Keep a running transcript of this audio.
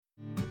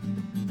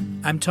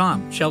I'm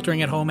Tom,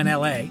 sheltering at home in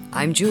LA.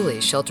 I'm Julie,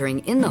 sheltering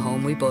in the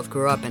home we both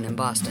grew up in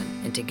Boston.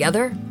 And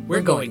together,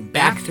 we're going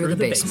back through the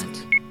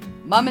basement.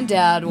 Mom and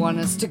Dad want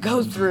us to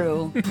go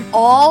through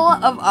all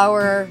of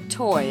our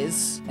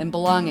toys and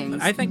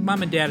belongings. I think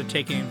Mom and Dad are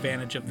taking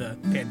advantage of the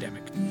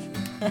pandemic.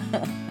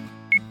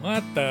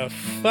 What the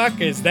fuck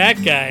is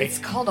that guy? It's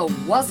called a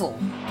wuzzle.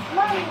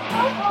 Mommy,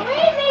 don't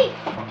believe me!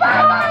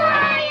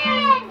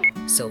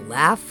 Lion! So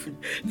laugh.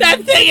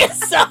 That thing is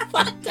so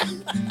fucked up.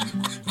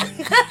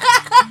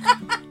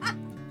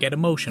 Get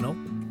emotional.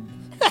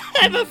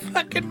 I'm a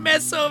fucking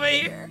mess over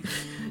here.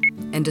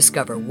 And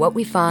discover what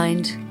we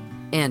find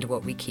and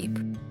what we keep.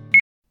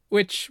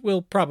 Which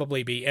will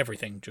probably be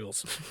everything,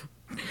 Jules.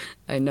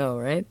 I know,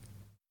 right?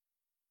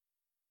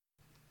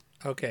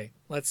 Okay,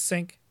 let's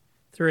sync.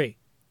 3,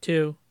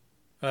 2.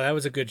 Oh, that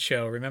was a good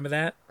show. Remember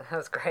that? That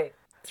was great.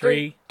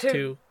 3,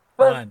 2,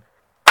 1.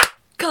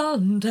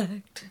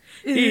 Contact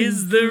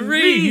Is the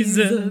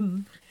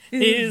reason.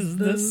 Is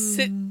the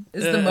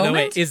moment? No,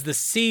 wait. Is the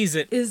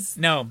season. Is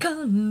No.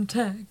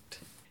 contact.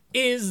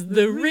 Is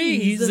the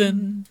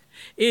reason.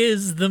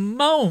 Is the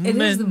moment.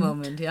 It is the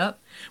moment, yep.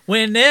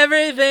 When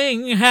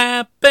everything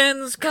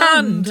happens,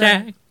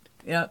 contact.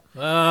 Yep.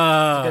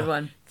 Oh. Good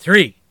one.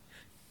 3,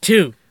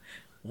 2,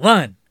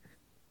 1.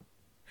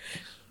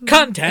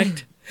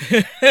 Contact.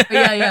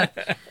 Yeah.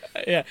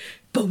 Yeah.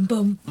 Boom,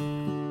 boom.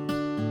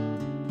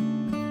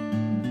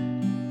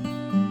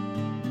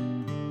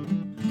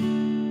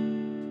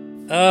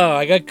 Oh,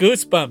 I got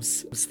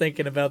goosebumps. I was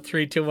thinking about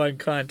 3, 2, 1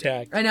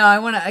 contact. I know,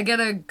 I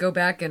gotta go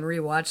back and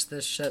rewatch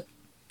this shit.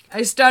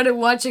 I started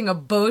watching a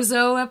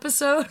Bozo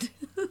episode.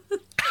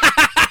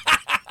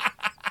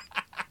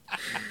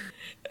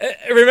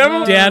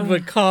 Remember Dad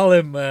would call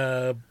him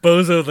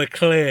Bozo the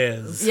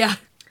Clares. Yeah.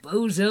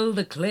 Bozo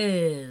the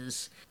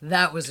Clares.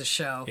 That was a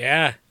show.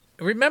 Yeah.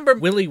 Remember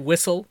Willie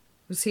Whistle?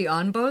 Was he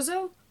on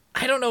Bozo?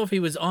 I don't know if he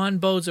was on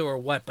Bozo or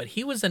what, but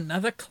he was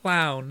another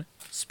clown.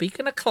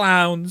 Speaking of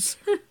clowns...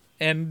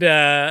 And,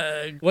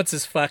 what's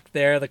his fuck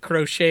there? The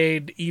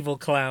crocheted evil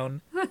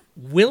clown.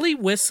 Willie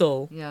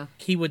Whistle. Yeah.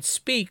 He would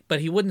speak,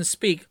 but he wouldn't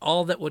speak.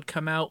 All that would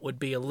come out would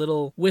be a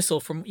little whistle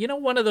from,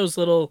 one of those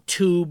little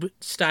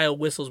tube-style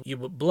whistles. You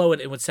would blow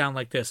it, it would sound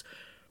like this.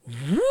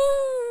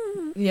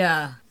 Woo!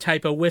 Yeah.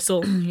 Type of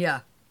whistle. Yeah.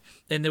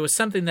 And there was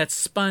something that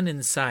spun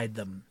inside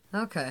them.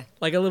 Okay.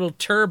 Like a little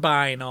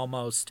turbine,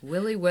 almost.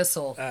 Willie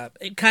Whistle.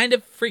 It kind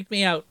of freaked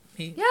me out.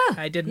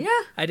 I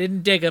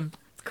didn't dig him.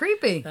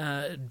 Creepy.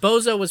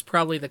 Bozo was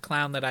probably the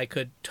clown that I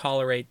could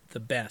tolerate the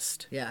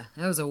best. Yeah,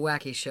 that was a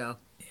wacky show.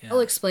 Yeah.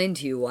 I'll explain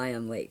to you why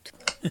I'm late.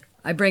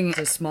 I bring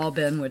a small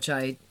bin, which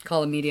I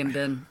call a medium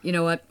bin. You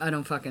know what? I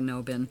don't fucking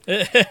know bin.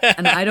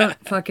 And I don't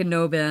fucking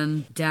know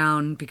bin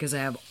down because I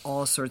have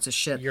all sorts of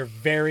shit. Your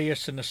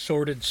various and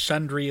assorted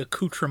sundry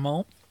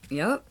accoutrements.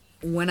 Yep.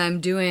 When I'm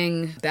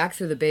doing back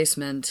through the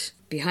basement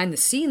behind the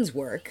scenes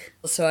work,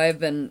 so I've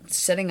been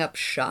setting up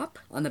shop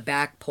on the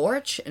back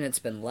porch, and it's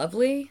been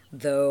lovely,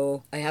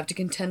 though I have to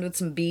contend with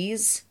some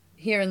bees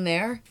here and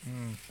there,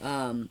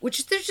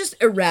 which they're just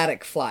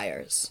erratic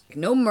flyers.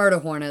 No murder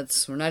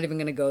hornets, we're not even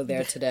going to go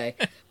there today,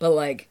 but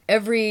like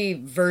every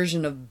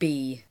version of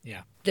bee,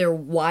 Yeah. they're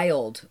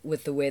wild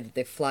with the way that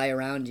they fly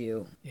around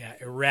you. Yeah,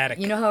 erratic.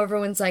 You know how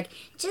everyone's like,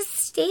 just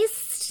stay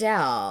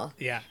still.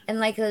 Yeah. And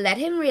like, let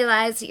him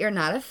realize that you're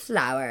not a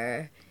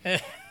flower.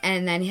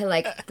 And then he'll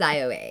like fly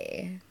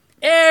away.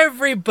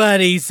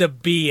 Everybody's a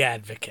bee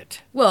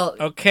advocate. Well,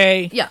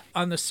 Okay? Yeah.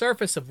 On the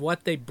surface of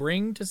what they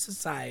bring to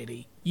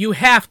society, you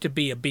have to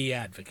be a bee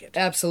advocate.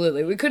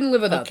 absolutely. We couldn't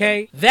live without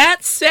Okay?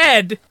 That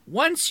said,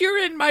 once you're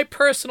in my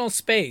personal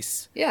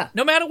space, them. Yeah.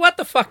 no matter what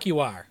the fuck you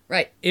are,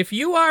 Right. if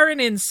you are an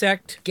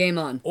insect Game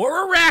on. or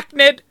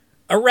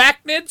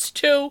arachnids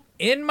too,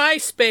 in my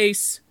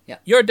space, Yeah.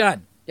 you're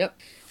done. Yep.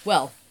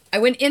 Well, I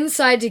went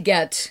inside to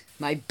get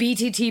my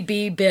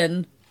BTTB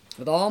bin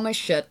with all my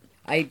shit.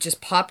 I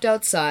just popped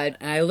outside,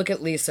 and I look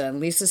at Lisa, and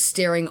Lisa's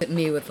staring at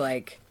me with,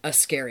 like, a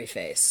scary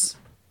face.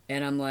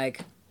 And I'm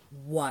like,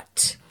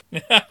 what?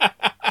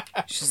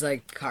 She's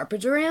like,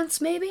 carpenter ants,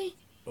 maybe?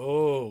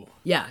 Oh.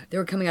 Yeah, they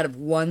were coming out of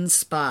one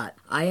spot.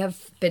 I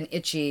have been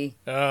itchy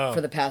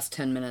for the past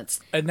 10 minutes.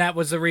 And that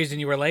was the reason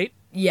you were late?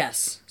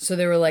 Yes. So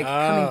they were, like,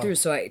 coming Oh. through,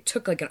 so I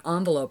took, like, an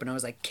envelope, and I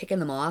was, like, kicking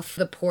them off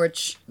the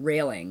porch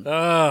railing.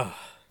 Oh.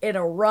 And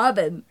a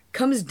robin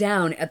comes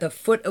down at the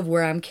foot of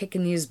where I'm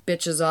kicking these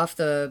bitches off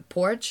the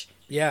porch.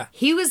 Yeah.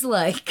 He was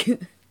like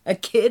a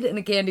kid in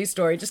a candy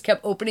store. He just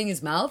kept opening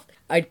his mouth.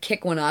 I'd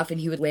kick one off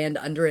and he would land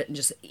under it and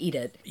just eat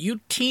it.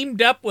 You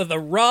teamed up with a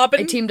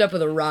robin I teamed up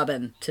with a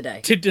robin today.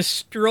 to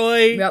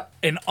destroy Yep.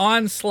 an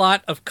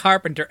onslaught of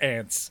carpenter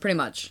ants. Pretty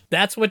much.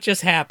 That's what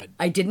just happened.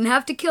 I didn't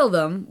have to kill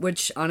them,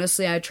 which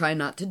honestly I try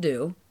not to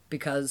do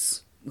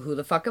because who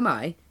the fuck am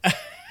I?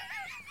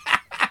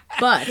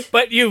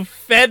 But you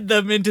fed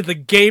them into the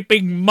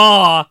gaping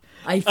maw.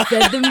 I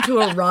fed them to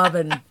a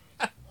robin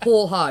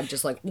whole hog,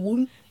 just like,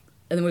 and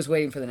then was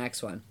waiting for the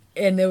next one.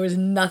 And there was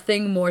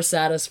nothing more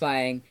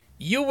satisfying.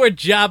 You were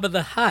Jabba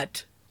the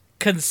Hutt,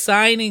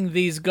 consigning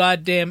these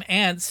goddamn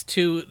ants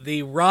to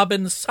the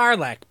Robin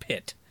Sarlacc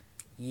pit.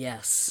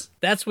 Yes.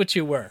 That's what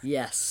you were.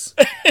 Yes.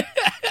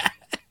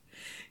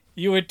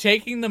 You were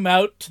taking them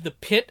out to the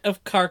pit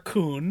of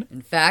Carcoon.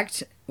 In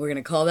fact, we're going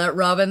to call that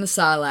Robin the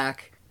Sarlacc.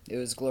 It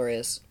was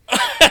glorious.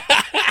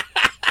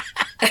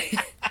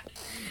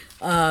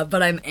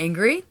 But I'm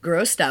angry,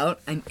 grossed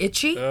out, I'm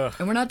itchy, Ugh.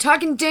 and we're not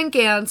talking dink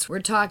ants. We're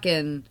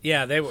talking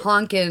Yeah, they were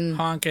honking,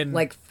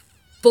 like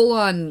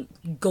full-on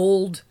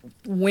gold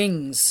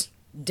wings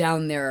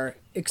down their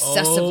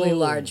excessively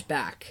large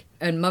back.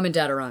 And Mom and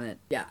Dad are on it.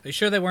 Yeah. Are you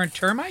sure they weren't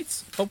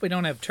termites? Hope we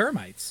don't have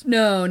termites.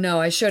 No,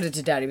 I showed it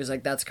to Dad. He was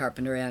like, "That's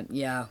carpenter ant.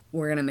 Yeah,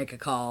 we're gonna make a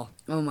call."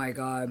 Oh my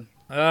God.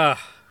 Ugh.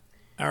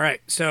 All right.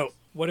 So,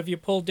 what have you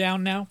pulled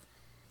down now?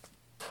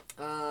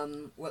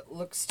 What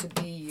looks to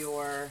be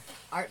your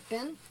art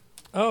bin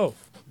Oh,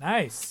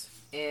 nice.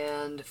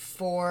 and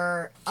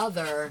 4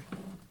 other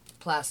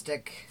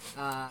plastic,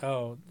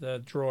 Oh, the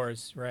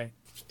drawers, right.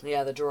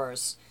 the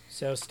drawers.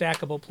 So,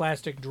 stackable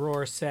plastic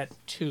drawer set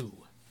 2.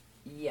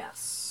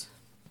 Yes.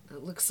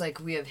 It looks like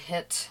we have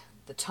hit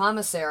the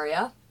Thomas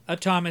area. A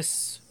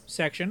Thomas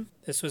section.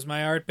 This was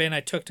my art bin I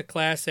took to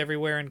class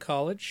everywhere in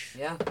college.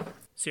 Yeah.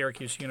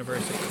 Syracuse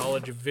University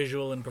College of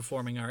Visual and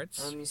Performing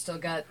Arts. You still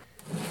got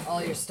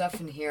all your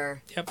stuff in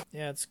here. Yep.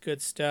 Yeah, it's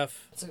good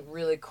stuff. It's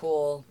really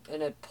cool,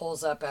 and it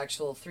pulls up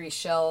actual 3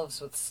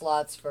 shelves with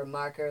slots for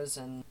markers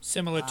and...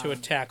 Similar to a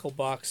tackle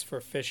box for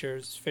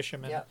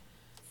fishermen, Yep.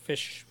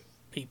 fish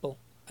people.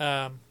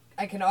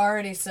 I can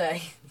already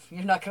say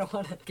you're not going to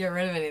want to get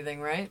rid of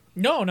anything, right?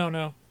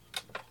 No.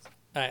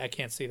 I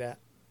can't see that.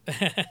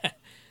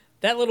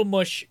 That little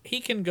mush,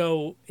 he can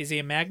go... Is he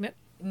a magnet?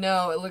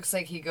 No, it looks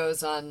like he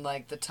goes on,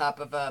 like, the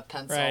top of a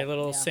pencil. Right,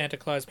 little Yeah. Santa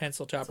Claus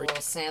pencil It's a topper.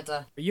 little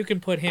Santa. You can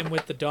put him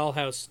with the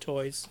dollhouse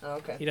toys. Oh,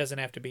 okay. He doesn't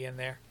have to be in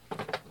there.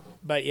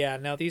 But yeah,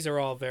 no, these are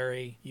all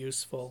very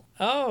useful.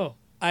 Oh,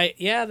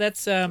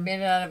 that's Made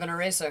it out of an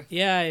eraser.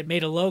 yeah, I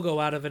made a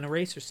logo out of an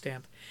eraser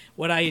stamp.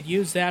 What I had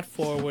used that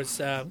for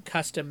was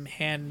custom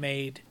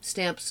handmade,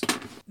 Stamps.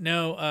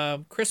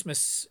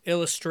 Christmas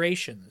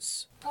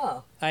illustrations.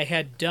 Oh. I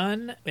had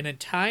done an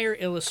entire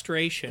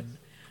illustration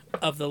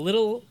of the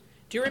little.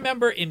 Do you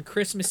remember in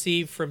Christmas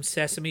Eve from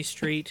Sesame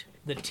Street,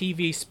 the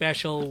TV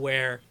special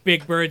where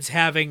Big Bird's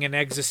having an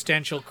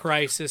existential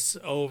crisis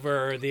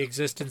over the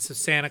existence of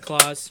Santa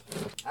Claus?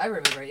 I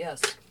remember it,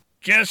 yes.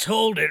 Just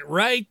hold it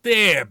right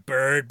there,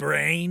 Bird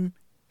Brain.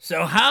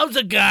 So how's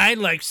a guy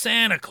like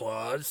Santa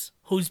Claus,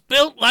 who's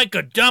built like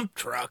a dump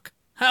truck,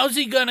 how's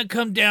he gonna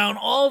come down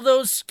all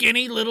those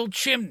skinny little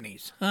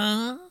chimneys,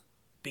 huh?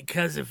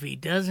 Because if he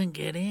doesn't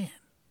get in,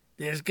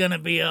 there's gonna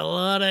be a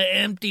lot of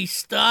empty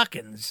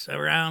stockings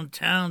around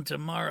town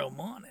tomorrow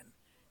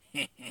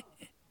morning.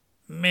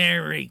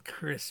 Merry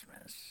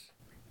Christmas.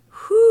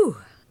 Whew.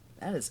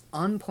 That is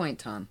on point,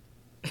 Tom.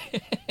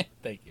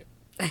 Thank you.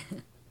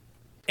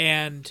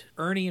 And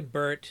Ernie and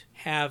Bert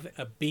have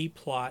a B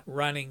plot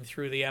running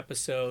through the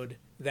episode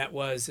that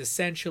was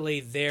essentially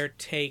their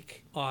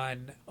take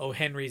on O.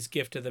 Henry's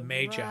Gift of the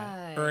Magi.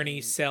 Right. Ernie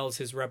sells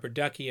his rubber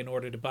ducky in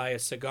order to buy a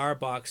cigar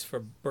box for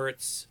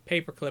Bert's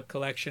paperclip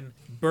collection.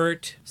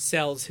 Bert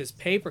sells his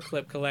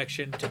paperclip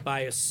collection to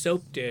buy a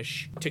soap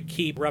dish to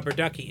keep rubber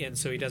ducky in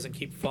so he doesn't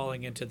keep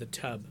falling into the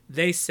tub.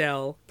 They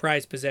sell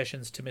prized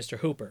possessions to Mr.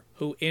 Hooper,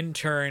 who in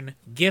turn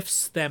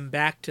gifts them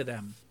back to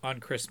them on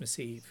Christmas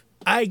Eve.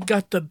 I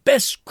got the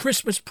best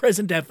Christmas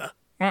present ever.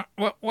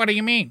 What do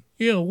you mean?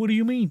 Yeah, what do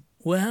you mean?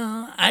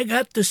 Well, I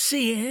got to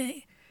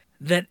see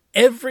that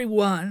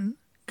everyone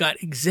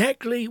got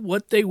exactly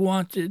what they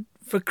wanted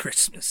for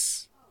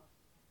Christmas.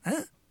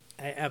 Huh?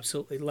 I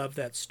absolutely love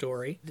that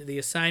story. The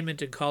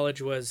assignment in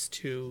college was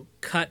to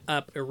cut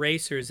up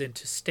erasers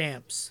into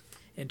stamps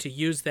and to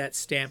use that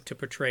stamp to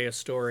portray a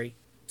story.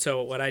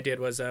 So what I did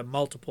was a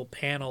multiple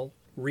panel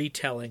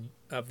retelling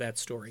of that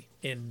story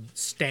in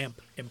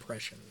stamp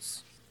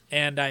impressions.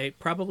 And I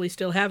probably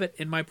still have it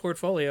in my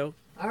portfolio.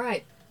 All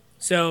right.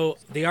 So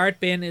the art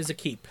bin is a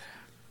keep.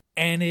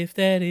 And if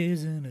that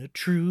isn't a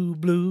true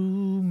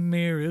blue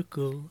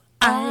miracle,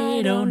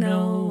 I don't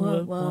know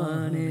what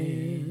one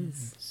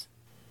is.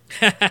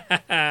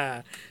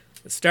 The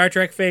Star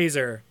Trek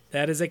phaser.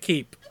 That is a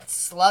keep.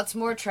 Lots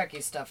more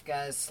Trekkie stuff,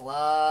 guys.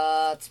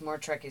 Lots more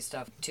Trekkie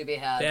stuff to be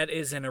had. That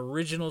is an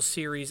original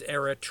series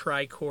era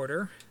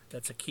tricorder.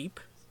 That's a keep.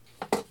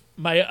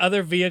 My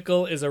other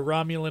vehicle is a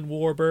Romulan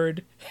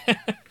warbird.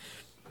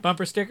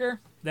 Bumper sticker.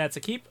 That's a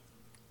keep.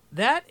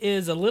 That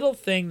is a little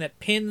thing that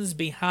pins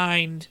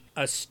behind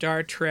a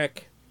Star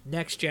Trek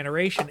Next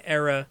Generation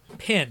era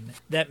pin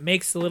that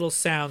makes the little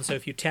sound. So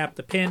if you tap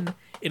the pin,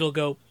 it'll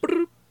go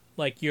brrr,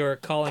 like you're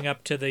calling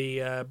up to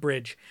the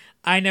bridge.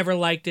 I never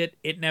liked it.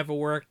 It never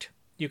worked.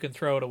 You can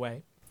throw it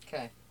away.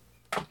 Okay.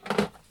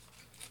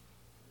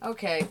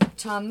 Okay,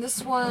 Tom,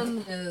 this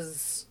one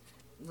is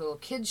little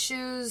kid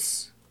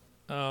shoes.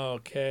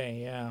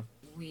 Okay, yeah.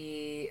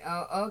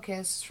 Okay,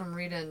 this is from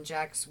Rita and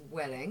Jack's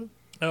wedding.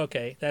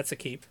 Okay, that's a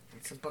keep.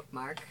 It's a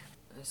bookmark.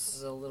 This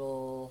is a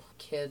little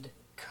kid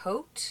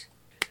coat.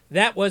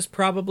 That was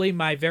probably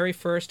my very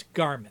first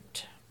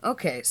garment.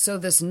 Okay, so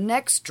this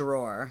next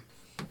drawer,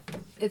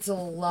 it's a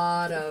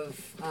lot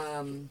of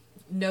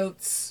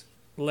notes,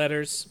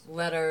 Letters.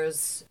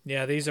 letters,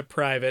 Yeah, these are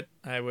private,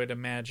 I would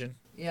imagine.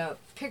 yeah,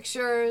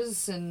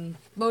 pictures, and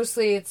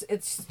mostly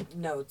it's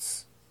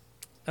notes.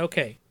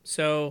 Okay,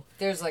 so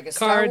There's like a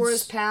Star Cards.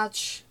 Wars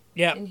patch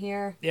yep, in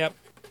here. yep.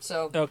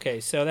 So Okay,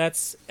 so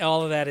that's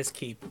all of that is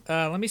keep.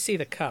 Let me see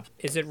the cup.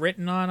 Is it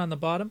written on the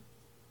bottom?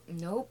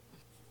 nope.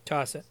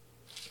 Toss it.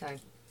 Okay.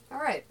 All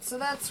right. So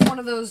that's one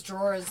of those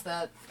drawers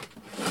that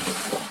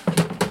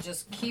you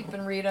just keep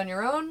and read on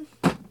your own.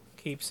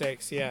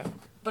 Keepsakes, yeah.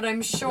 But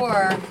I'm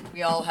sure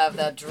we all have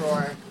that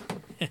drawer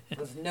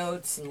with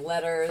notes and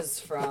letters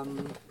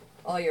from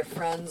all your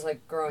friends,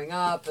 like growing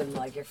up, and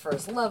like your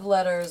first love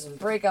letters and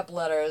breakup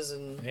letters,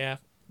 and Yeah,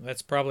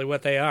 that's probably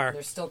what they are.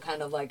 they're still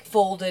kind of like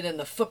folded in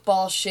the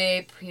football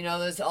shape. You know,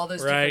 there's all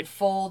those Right. different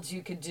folds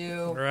you could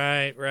do.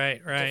 Right.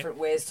 Different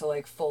ways to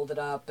like fold it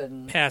up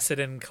and Pass it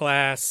in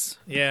class.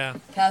 Yeah.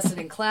 pass it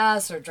in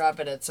class or drop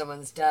it at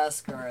someone's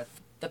desk. Or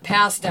the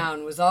pass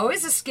down was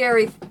always a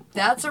scary.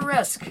 That's a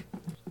risk.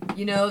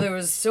 You know, there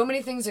was so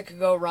many things that could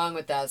go wrong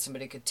with that.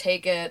 Somebody could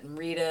take it and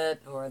read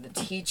it, or the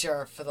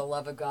teacher, for the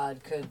love of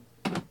God, could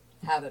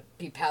have it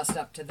be passed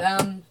up to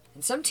them.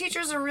 And some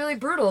teachers are really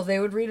brutal. They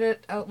would read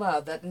it out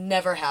loud. That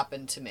never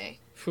happened to me.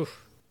 Phew.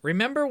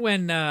 Remember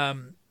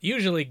when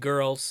usually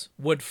girls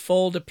would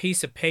fold a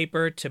piece of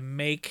paper to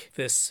make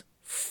this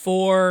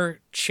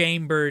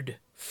 4-chambered,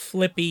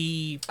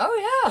 flippy, Oh,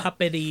 yeah.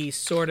 puppety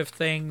sort of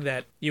thing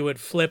that you would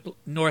flip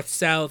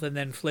north-south and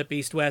then flip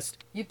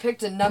east-west? You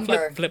picked a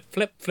number.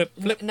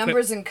 Flip.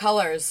 Numbers and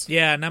colors.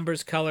 Yeah,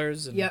 numbers,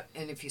 colors. And... Yep.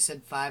 And if you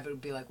said 5, it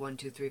would be like 1,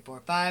 2, 3, 4,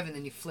 5. And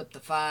then you flip the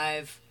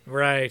 5.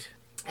 Right.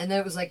 And then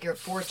it was like your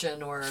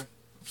fortune or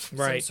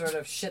Right. some sort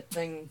of shit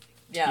thing.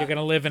 Yeah. You're going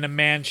to live in a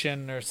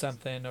mansion or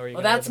something. Or you're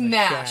Well, gonna that's live in a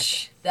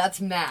MASH. That's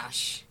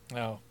MASH. shack.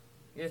 Oh,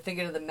 You're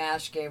thinking of the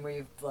MASH game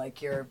where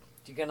you're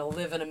gonna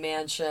live in a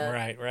mansion.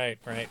 right.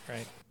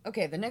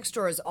 Okay, the next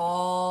drawer is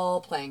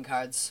all playing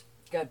cards.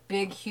 Got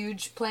big,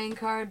 huge playing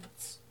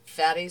cards,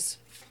 fatties.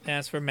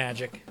 That's for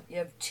magic. You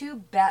have 2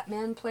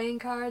 Batman playing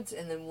cards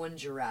and then 1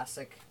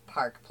 Jurassic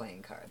Park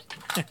playing card,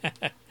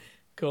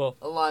 Cool.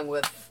 along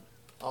with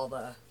all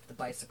the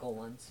bicycle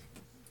ones.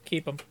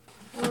 Keep them.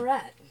 All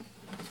right,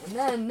 and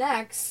then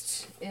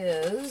next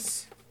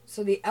is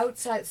the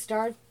outside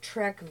Star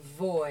Trek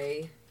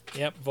Voy.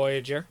 Yep,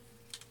 Voyager.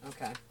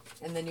 Okay.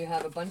 And then you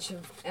have a bunch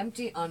of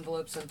empty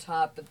envelopes on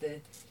top, but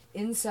the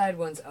inside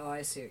ones, oh,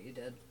 I see what you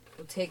did.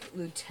 We'll take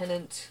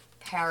Lieutenant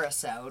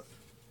Paris out.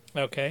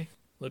 Okay.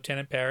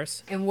 Lieutenant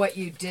Paris. And what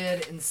you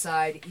did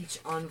inside each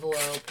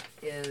envelope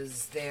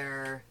is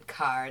their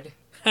card.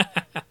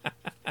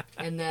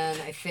 And then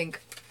I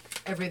think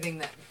everything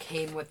that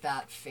came with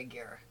that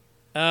figure.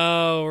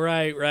 Oh,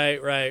 right.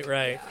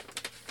 Yeah.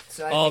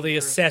 So I All think the you're-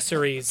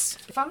 accessories.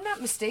 If I'm not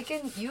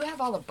mistaken, you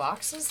have all the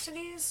boxes to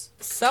these?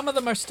 Some of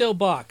them are still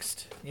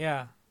boxed.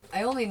 Yeah.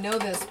 I only know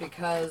this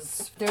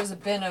because there's a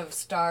bin of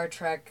Star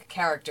Trek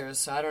characters,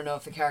 so I don't know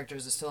if the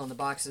characters are still in the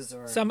boxes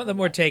or... Some of them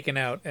were taken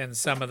out and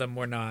some of them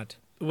were not.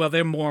 Well,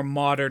 they're more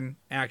modern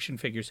action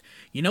figures.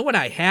 You know what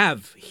I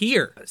have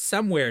here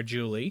somewhere,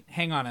 Julie?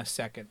 Hang on a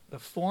second. The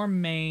 4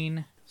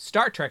 main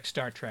Star Trek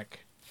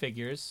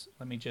figures.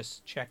 Let me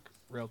just check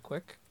real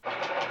quick.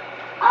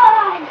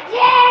 Oh,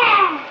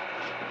 yeah!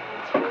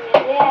 That's from your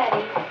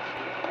daddy.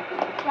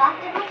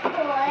 Dr.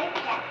 McCoy,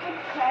 Captain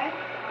Kirk,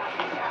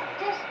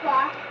 Dr.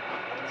 Spock,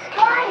 and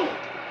Scotty.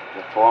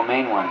 The 4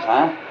 main ones,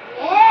 huh?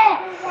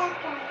 Yes!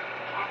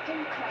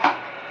 Captain Kirk,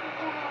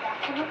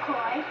 Dr.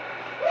 McCoy,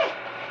 and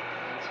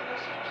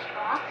Mr.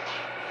 Spock,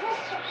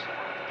 Mr.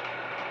 Spock.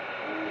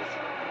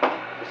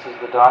 This is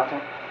the doctor?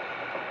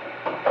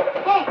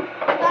 Hey,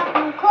 Dr.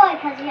 McCoy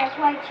because he has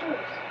white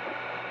shoes,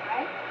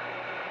 right?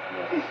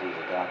 Yes, this is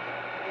the doctor.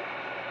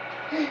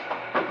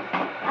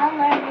 I'll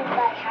learn you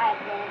by hide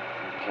then.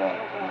 Okay,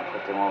 I'm gonna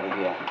put them over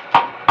here.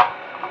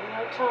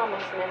 No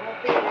Thomas, never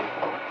fear.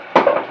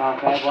 Tom,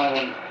 can I have one of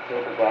them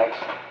paper bags?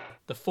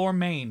 The 4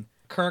 main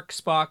Kirk,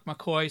 Spock,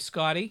 McCoy,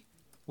 Scotty.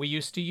 We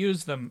used to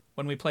use them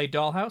when we played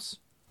Dollhouse.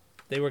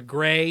 They were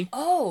gray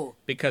Oh!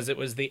 because it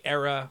was the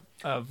era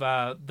of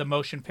the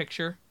motion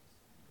picture.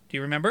 Do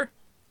you remember?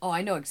 Oh,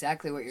 I know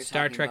exactly what you're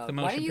Star talking Trek, about. the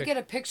Why motion don't you picture.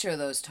 get a picture of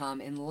those,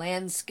 Tom, in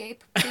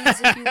landscape,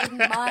 please, if you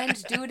wouldn't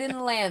mind? Do it in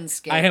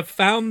landscape. I have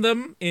found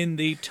them in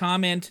the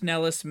Tom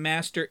Antonellis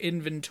Master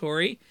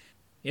Inventory.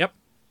 Yep.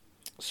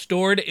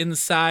 Stored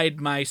inside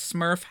my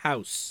Smurf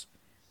house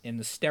in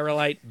the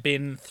Sterilite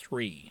Bin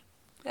 3.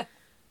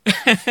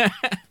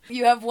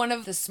 You have one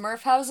of the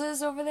Smurf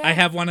houses over there? I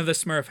have one of the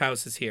Smurf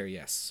houses here,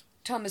 yes.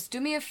 Thomas, do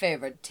me a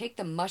favor. Take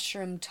the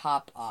mushroom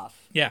top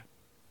off Yeah.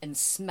 and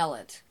smell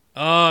it.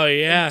 Oh,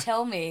 yeah. And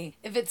tell me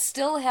if it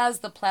still has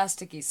the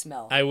plasticky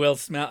smell. I will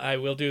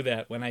do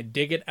that when I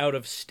dig it out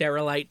of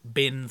Sterilite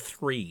Bin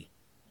 3.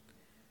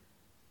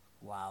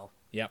 Wow.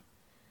 Yep.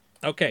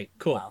 Okay,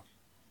 cool. Wow.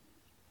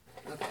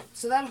 Okay.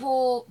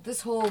 So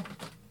this whole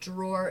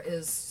drawer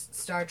is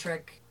Star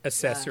Trek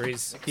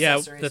Accessories. accessories.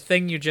 Yeah, the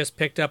thing you just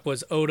picked up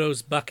was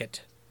Odo's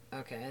bucket.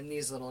 Okay, and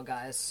these little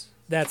guys.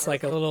 That's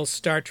like a little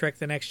Star Trek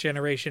The Next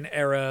Generation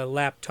era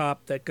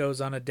laptop that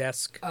goes on a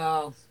desk.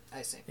 Oh,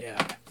 I see.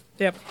 Yeah.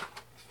 Yep.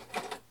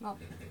 Well,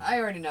 I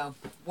already know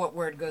what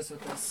word goes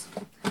with this.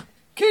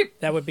 Keep.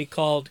 That would be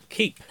called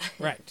keep.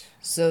 Right.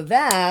 So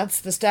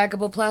that's the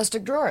stackable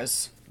plastic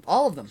drawers.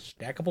 All of them.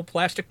 Stackable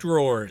plastic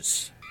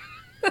drawers.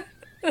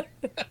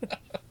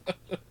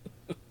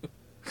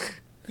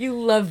 You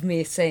love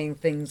me saying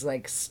things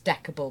like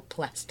stackable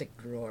plastic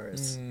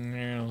drawers.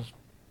 Yeah.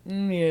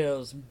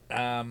 Yes.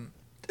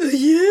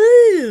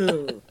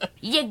 Yeah.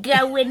 You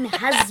going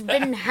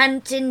husband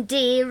hunting,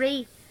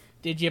 dearie?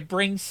 Did you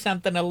bring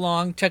something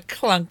along to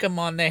clunk 'em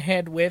on the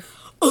head with?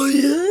 Oh,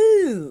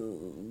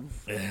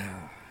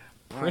 yeah.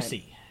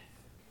 Prissy.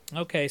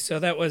 Okay, so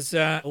that was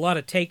a lot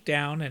of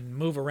takedown and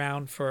move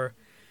around for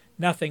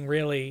nothing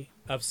really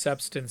of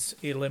substance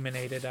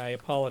eliminated. I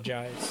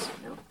apologize.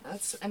 No,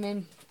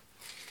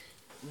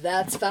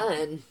 that's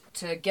fine.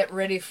 To get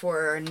ready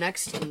for our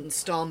next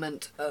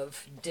installment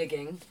of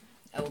digging,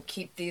 I will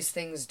keep these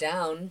things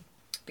down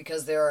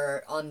because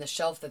they're on the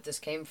shelf that this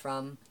came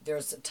from.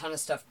 There's a ton of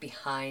stuff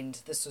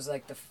behind. This was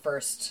like the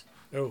first,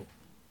 Oh,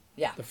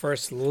 yeah, the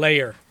first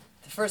layer.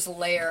 the first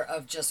layer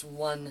of just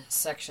one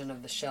section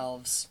of the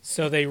shelves.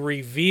 So they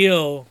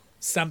reveal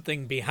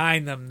something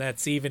behind them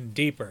that's even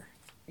deeper.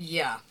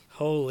 Yeah.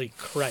 Holy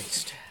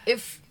Christ.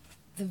 If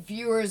the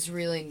viewers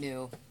really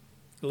knew.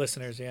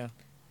 Listeners, yeah.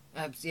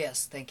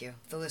 Yes, thank you.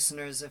 The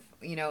listeners, if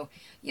we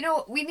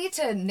need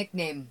to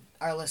nickname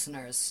our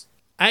listeners.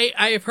 I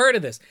have heard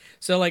of this.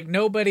 So like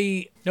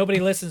nobody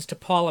listens to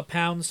Paula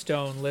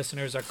Poundstone.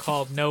 Listeners are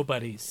called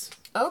nobodies.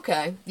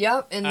 Okay.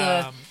 Yep. And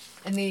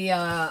the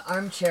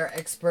Armchair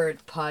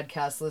Expert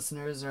podcast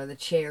listeners are the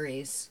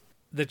cherries.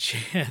 The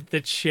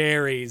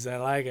cherries. I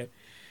like it.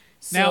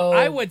 So, Now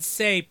I would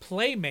say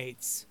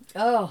playmates,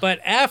 Oh. but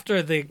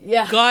after the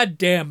Yeah.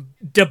 goddamn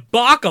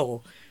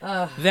debacle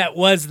that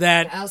was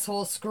that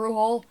Asshole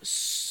screwhole.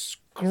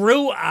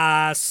 screw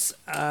ass,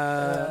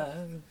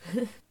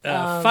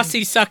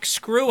 fussy suck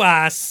screw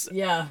ass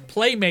Yeah.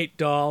 playmate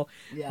doll.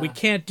 Yeah. We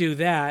can't do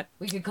that.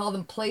 We could call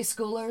them play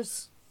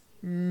schoolers.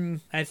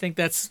 I think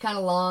that's Kind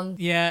of long.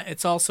 yeah.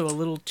 It's also a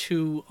little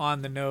too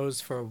on the nose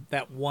for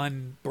that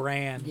one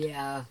brand.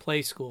 Yeah,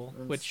 Play School,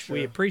 which we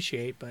true.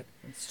 appreciate, but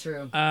it's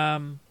true.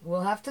 um,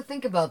 We'll have to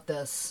think about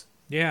this.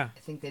 yeah. I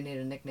think they need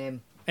a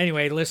nickname.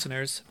 Anyway,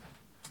 listeners,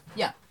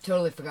 Yeah,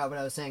 totally forgot what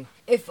I was saying.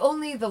 If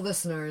only the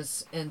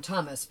listeners and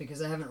Thomas,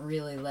 because I haven't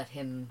really let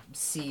him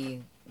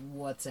see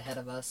what's ahead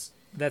of us.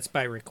 that's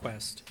by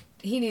request.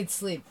 He needs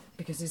sleep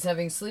because he's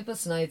having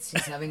sleepless nights.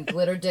 He's having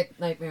glitter dick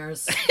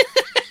nightmares.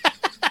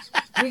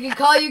 We can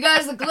call you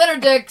guys the glitter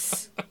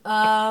dicks.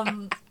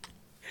 But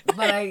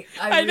I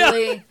know.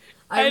 really,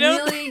 I know.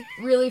 really,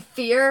 really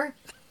fear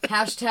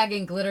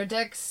hashtagging glitter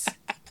dicks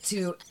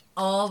to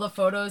all the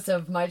photos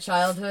of my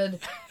childhood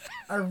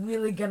are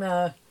really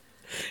gonna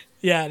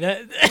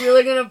Yeah,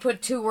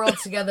 put two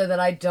worlds together that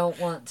I don't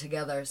want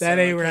together. So that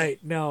I ain't can't- right.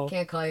 No,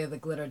 Can't call you the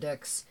glitter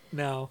dicks.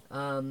 no.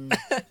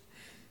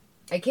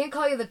 I can't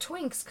call you the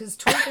twinks because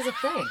twink is a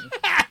thing.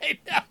 I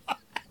know.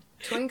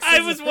 Twinks. I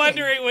is a was thing.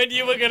 wondering when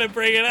you were gonna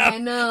bring it up. I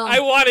know. I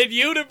wanted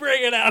you to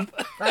bring it up.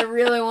 I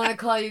really want to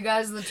call you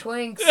guys the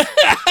twinks.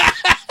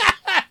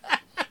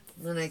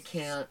 Then I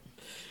can't.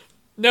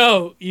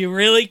 No, you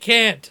really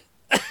can't.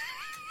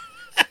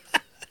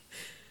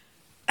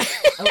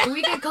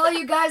 We can call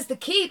you guys the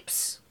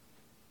keeps.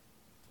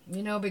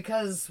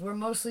 Because we're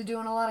mostly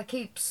doing a lot of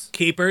keeps.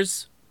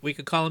 Keepers. We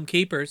could call them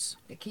keepers.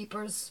 The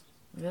keepers.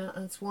 Yeah,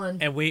 that's one.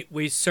 And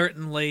we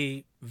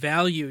certainly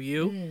value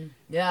you.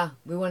 Yeah,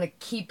 we want to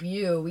keep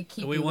you. We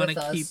keep We you want with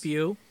to us. keep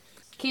you.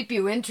 Keep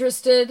you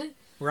interested.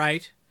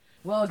 Right.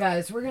 Well,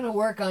 guys, we're going to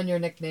work on your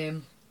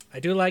nickname. I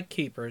do like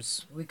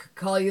keepers. We could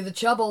call you the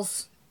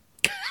Chubbles.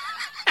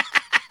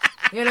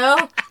 You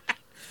know?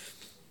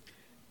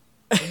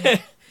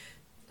 I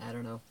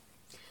don't know.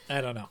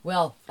 I don't know.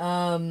 Well,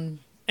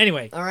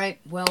 Anyway, all right.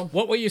 Well,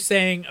 what were you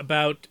saying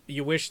about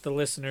you wish the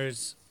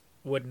listeners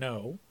would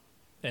know,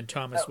 and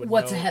Thomas would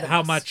what's know ahead of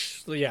how us.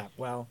 much? Yeah,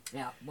 well,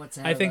 yeah, what's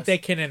ahead I of think us? they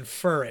can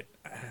infer it.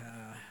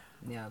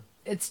 Yeah.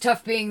 It's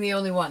tough being the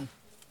only one.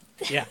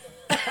 Yeah.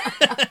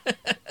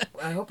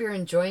 I hope you're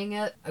enjoying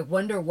it. I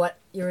wonder what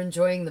you're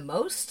enjoying the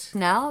most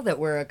now that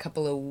we're a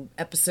couple of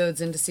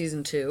episodes into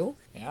season 2.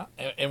 Yeah,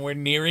 and we're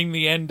nearing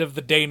the end of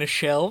the Dana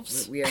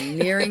shelves. We are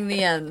nearing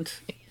the end.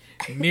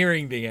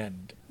 Nearing the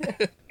end.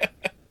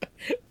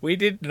 We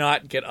did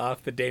not get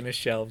off the Dana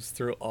shelves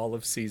through all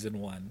of season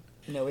 1.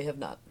 No, we have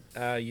not.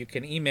 You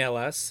can email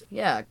us.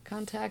 Yeah,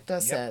 contact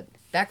us Yep.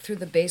 at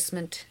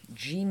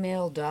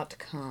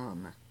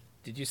backthroughthebasement@gmail.com.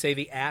 Did you say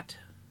the at?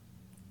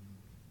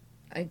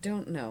 I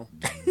don't know.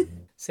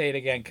 Say it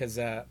again, because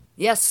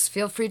Yes,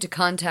 feel free to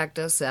contact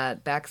us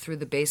at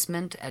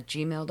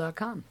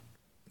backthroughthebasement@gmail.com.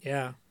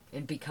 yeah,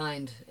 And be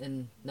kind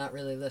and not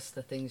really list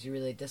the things you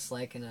really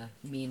dislike in a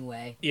mean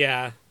way.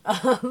 yeah.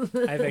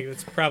 I think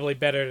it's probably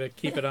better to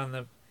keep it on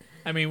the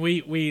I mean,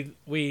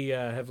 we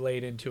have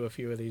laid into a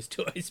few of these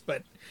toys,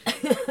 but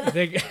I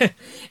think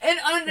And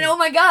oh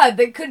my God,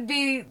 that could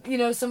be,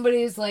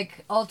 somebody's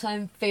like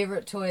all-time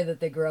favorite toy that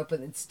they grew up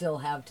with and still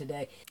have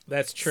today.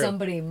 that's true.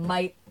 Somebody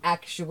might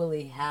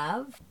actually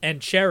have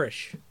And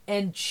cherish.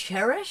 and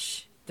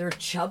cherish their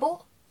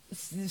Chubble.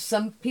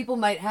 Some people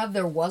might have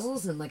their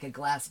Wuzzles in like a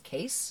glass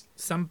case.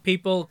 Some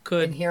people And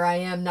could, here I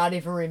am not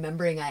even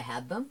remembering I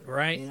had them.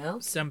 right? You know?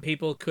 Some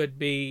people could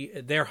be,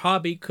 their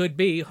hobby could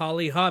be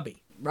Holly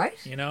Hobby. Right?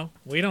 You know,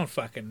 we don't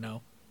fucking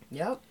know.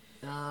 Yep.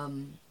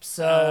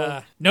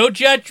 So, No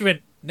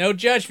judgment. No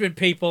judgment,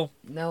 people.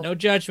 no. No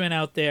judgment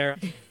out there.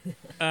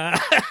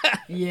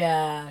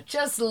 Yeah,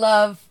 just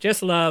love.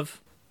 Just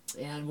love.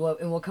 And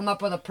we'll come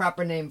up with a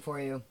proper name for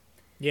you.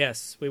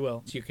 Yes, we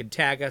will. You can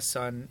tag us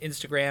on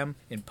Instagram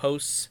in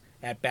posts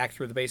at Back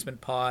Through the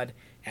Basement Pod,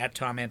 at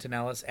Tom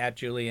Antonellis, at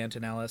Julie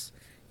Antonellis.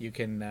 You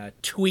can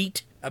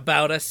tweet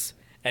about us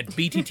at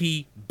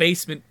BTT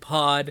Basement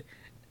Pod,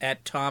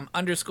 at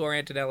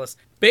Tom_Antonellis.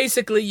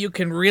 Basically, you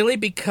can really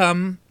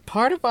become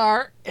part of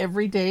our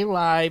everyday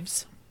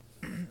lives,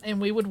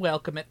 and we would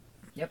welcome it.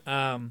 Yep.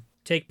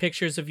 Take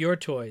pictures of your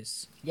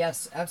toys.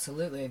 Yes,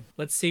 absolutely.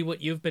 Let's see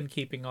what you've been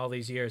keeping all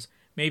these years.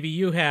 Maybe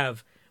you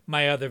have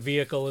 "My other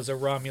vehicle is a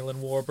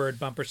Romulan warbird"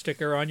 bumper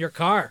sticker on your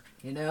car.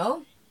 You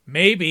know?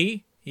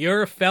 Maybe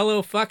you're a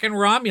fellow fucking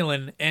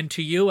Romulan, and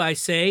to you I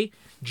say,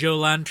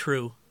 Jolan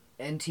True.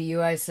 And to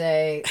you I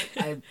say,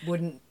 I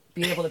wouldn't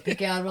be able to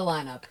pick you out of a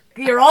lineup.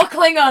 You're all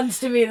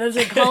Klingons to me. That's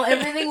like call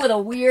everything with a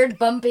weird,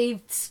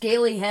 bumpy,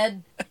 scaly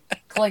head.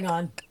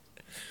 Klingon.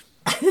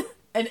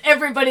 And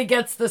everybody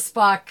gets the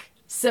Spock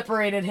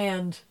separated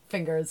hand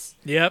fingers.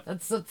 Yep.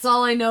 That's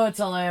all I know. It's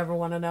all I ever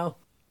want to know.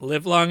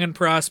 Live long and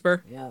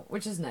prosper. Yeah,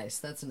 which is nice.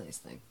 That's a nice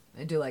thing.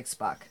 I do like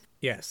Spock.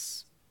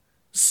 Yes.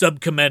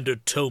 Subcommander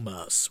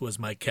Tomas was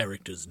my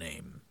character's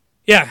name.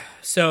 Yeah,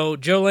 so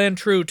Jolan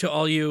True to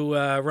all you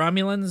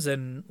Romulans,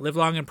 and live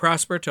long and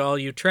prosper to all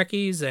you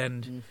Trekkies,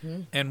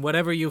 and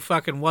whatever you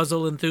fucking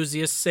Wuzzle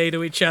enthusiasts say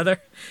to each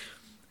other.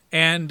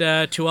 And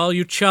to all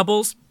you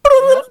Chubbles,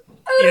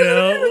 you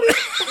know.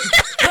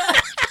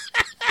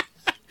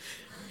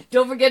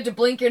 Don't forget to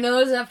blink your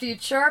nose after you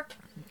chirp.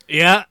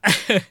 Yeah.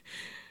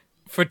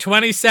 For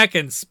 20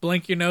 seconds.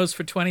 Blink your nose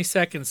for 20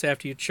 seconds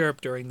after you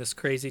chirp during this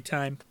crazy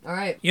time. All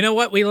right. You know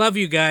what? We love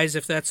you guys,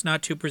 if that's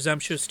not too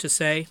presumptuous to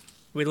say.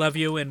 We love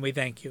you and we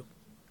thank you.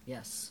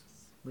 Yes,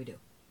 we do.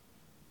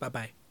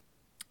 Bye-bye.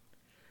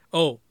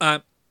 Oh,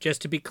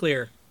 just to be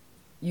clear.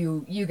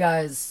 You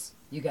guys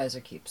are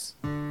keeps.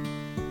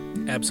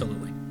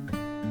 Absolutely.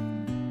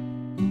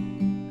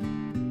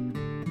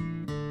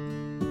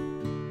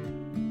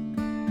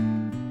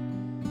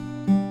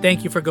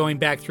 Thank you for going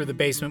back through the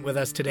basement with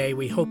us today.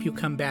 We hope you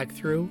come back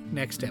through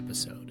next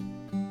episode.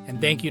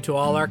 And thank you to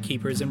all our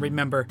keepers. And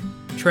remember,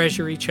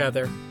 treasure each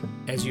other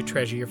as you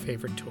treasure your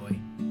favorite toy.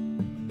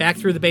 Back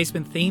Through the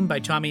Basement theme by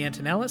Tommy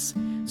Antonellis.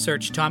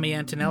 Search Tommy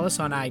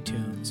Antonellis on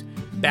iTunes.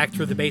 Back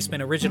Through the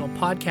Basement original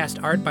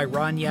podcast art by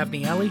Ron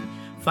Yavnielli.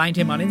 Find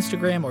him on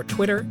Instagram or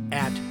Twitter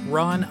at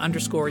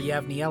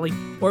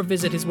Ron_Yavnielli or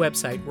visit his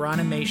website,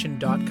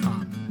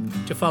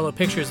 ronimation.com. To follow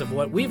pictures of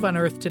what we've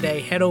unearthed today,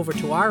 head over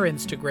to our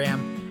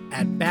Instagram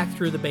at Back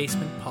Through the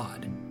Basement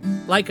Pod.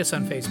 Like us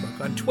on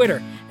Facebook, on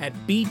Twitter at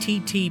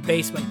BTT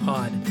Basement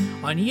Pod.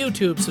 On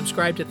YouTube,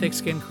 subscribe to Thick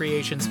Skin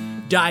Creations.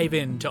 Dive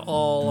into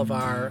all of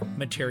our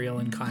material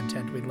and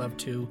content. We'd love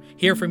to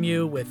hear from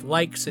you with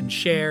likes and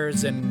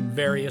shares and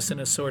various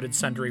and assorted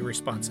sundry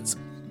responses.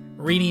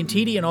 Rini and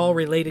Titi and all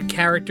related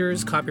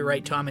characters,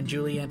 copyright Tom and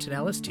Julie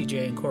Antonellis,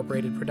 TJ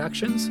Incorporated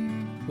Productions.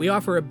 We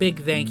offer a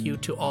big thank you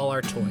to all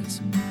our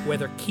toys.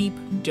 Whether keep,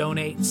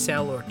 donate,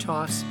 sell, or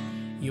toss,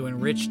 you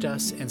enriched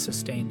us and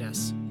sustained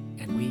us,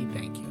 and we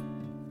thank you.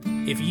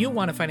 If you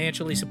want to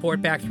financially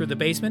support Back Through the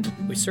Basement,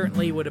 we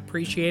certainly would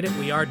appreciate it.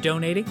 We are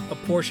donating a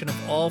portion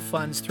of all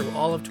funds through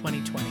all of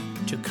 2020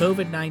 to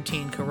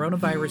COVID-19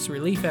 coronavirus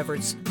relief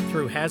efforts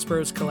through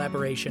Hasbro's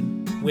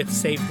collaboration with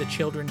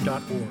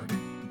SaveTheChildren.org.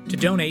 To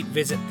donate,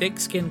 visit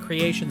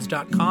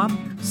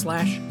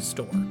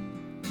thickskincreations.com/store.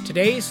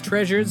 Today's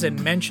treasures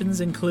and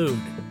mentions include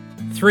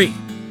 3,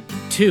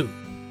 2,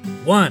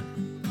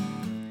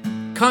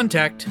 1.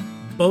 Contact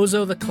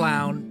Bozo the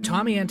Clown,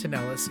 Tommy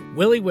Antonellis,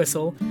 Willie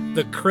Whistle,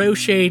 the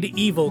Crocheted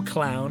Evil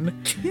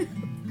Clown.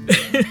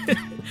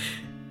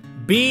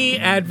 Bee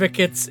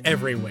advocates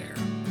everywhere.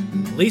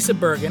 Lisa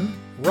Bergen,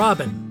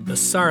 Robin, the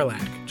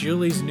Sarlacc,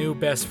 Julie's new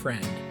best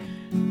friend.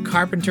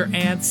 Carpenter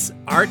Ants,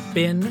 Art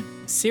Bin,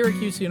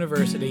 Syracuse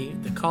University,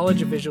 the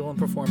College of Visual and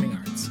Performing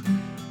Arts.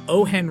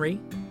 O. Henry,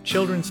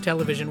 Children's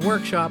Television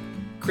Workshop,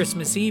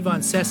 Christmas Eve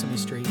on Sesame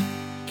Street,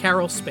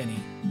 Carol Spinney,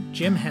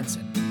 Jim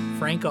Henson,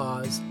 Frank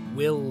Oz,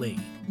 Will Lee.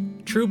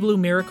 True Blue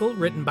Miracle,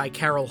 written by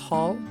Carol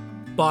Hall,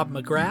 Bob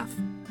McGrath,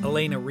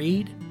 Elena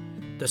Reed,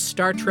 The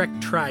Star Trek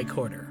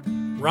Tricorder,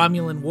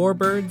 Romulan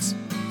Warbirds,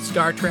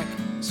 Star Trek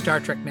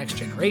Next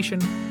Generation,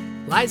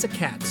 Liza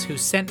Katz, who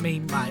sent me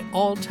my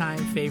all-time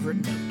favorite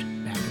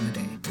note back in the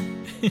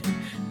day.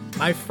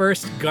 My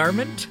first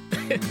garment?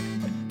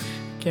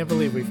 Can't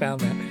believe we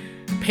found that.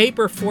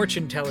 paper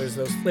fortune tellers,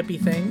 those flippy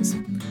things,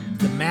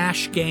 the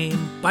MASH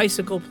game,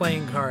 bicycle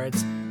playing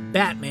cards,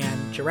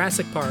 Batman,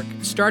 Jurassic Park,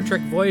 Star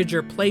Trek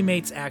Voyager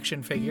Playmates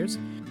action figures,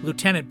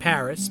 Lieutenant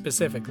Paris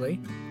specifically.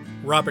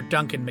 Robert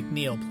Duncan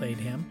McNeil played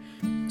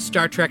him.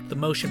 Star Trek The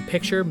Motion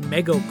Picture,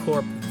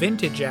 Megacorp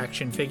vintage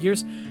action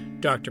figures,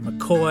 Dr.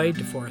 McCoy,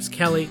 DeForest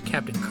Kelley,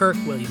 Captain Kirk,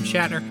 William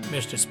Shatner,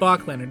 Mr.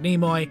 Spock, Leonard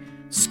Nimoy,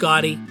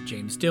 Scotty,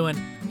 James Doohan,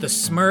 The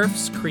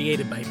Smurfs,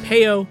 created by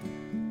Peo,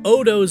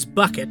 Odo's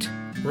Bucket,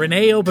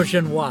 Rene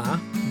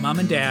Aubergenois, Mom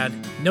and Dad,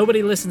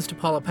 Nobody Listens to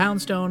Paula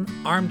Poundstone,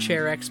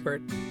 Armchair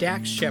Expert,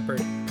 Dax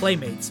Shepard,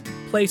 Playmates,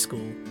 Play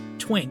School,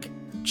 Twink,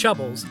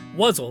 Chubbles,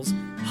 Wuzzles,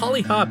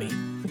 Holly Hobby,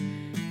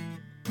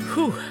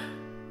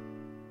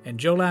 and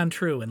Jolan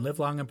True and Live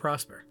Long and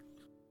Prosper.